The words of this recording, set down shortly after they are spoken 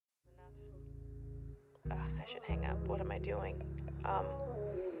I should hang up. What am I doing?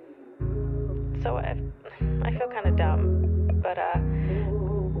 So I feel kind of dumb, but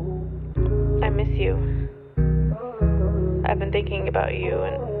I miss you. I've been thinking about you,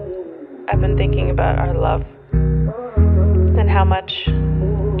 and I've been thinking about our love and how much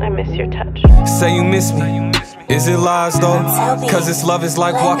I miss your touch. Say you miss me. Is it lies though? Cause this love is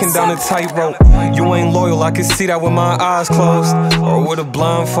like walking down a tightrope. You ain't loyal, I can see that with my eyes closed, or with a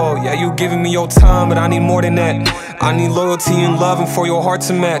blindfold. Yeah, you giving me your time, but I need more than that. I need loyalty and love and for your heart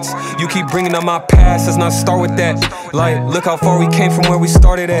to match. You keep bringing up my past, let's not start with that. Like, look how far we came from where we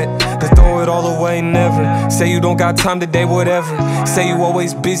started at. To throw it all away, never. Say you don't got time today, whatever. Say you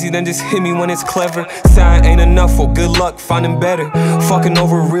always busy, then just hit me when it's clever. Say I ain't enough, well good luck finding better. Fucking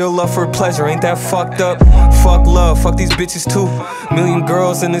over real love for pleasure, ain't that fucked up? Fuck love, fuck these bitches too. Million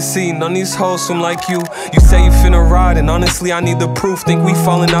girls in the sea, none of these hoes swim like you. You say you finna ride, and honestly I need the proof. Think we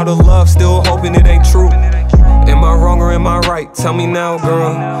falling out of love, still hoping it ain't true. Am I wrong or am I right? Tell me now,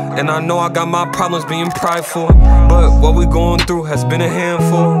 girl. And I know I got my problems being prideful, but what we going through has been a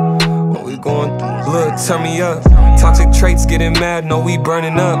handful. What we going through, look, turn me up. Toxic traits, getting mad, no we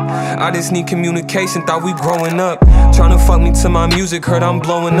burning up. I just need communication, thought we growing up. Tryna fuck me to my music, heard I'm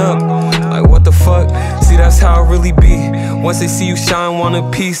blowing up. Like what the fuck, see that's how it really be. Once they see you shine, want a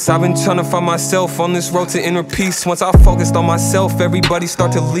piece. I've been tryna find myself on this road to inner peace. Once I focused on myself, everybody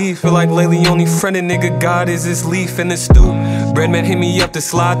start to leave. Feel like lately only friend a nigga got is this leaf in the stew. Breadman hit me up to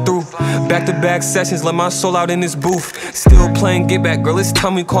slide through. Back-to-back sessions, let my soul out in this booth. Still playing get back, girl, it's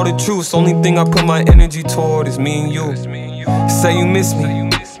time we call the truth. Only thing I put my energy toward is me and you. Say you miss me.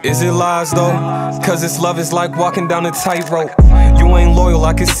 Is it lies though? Cause this love is like walking down a tightrope. You ain't loyal,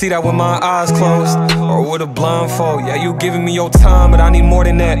 I can see that with my eyes closed, or with a blindfold. Yeah, you giving me your time, but I need more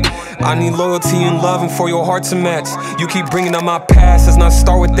than that. I need loyalty and love and for your heart to match. You keep bringing up my past, let's not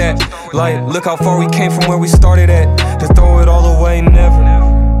start with that. Like, look how far we came from where we started at. To throw it all away, never.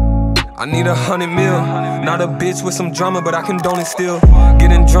 I need 100 mil, not a bitch with some drama, but I condone it still.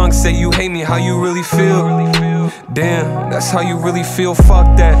 Getting drunk, say you hate me, how you really feel? Damn, that's how you really feel,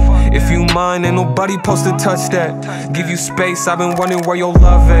 fuck that. If you mine, ain't nobody supposed to touch that. Give you space, I've been wondering where your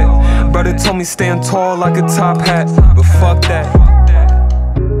love at. Brother told me stand tall like a top hat, but fuck that.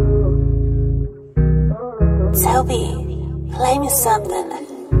 Tobi, play me something.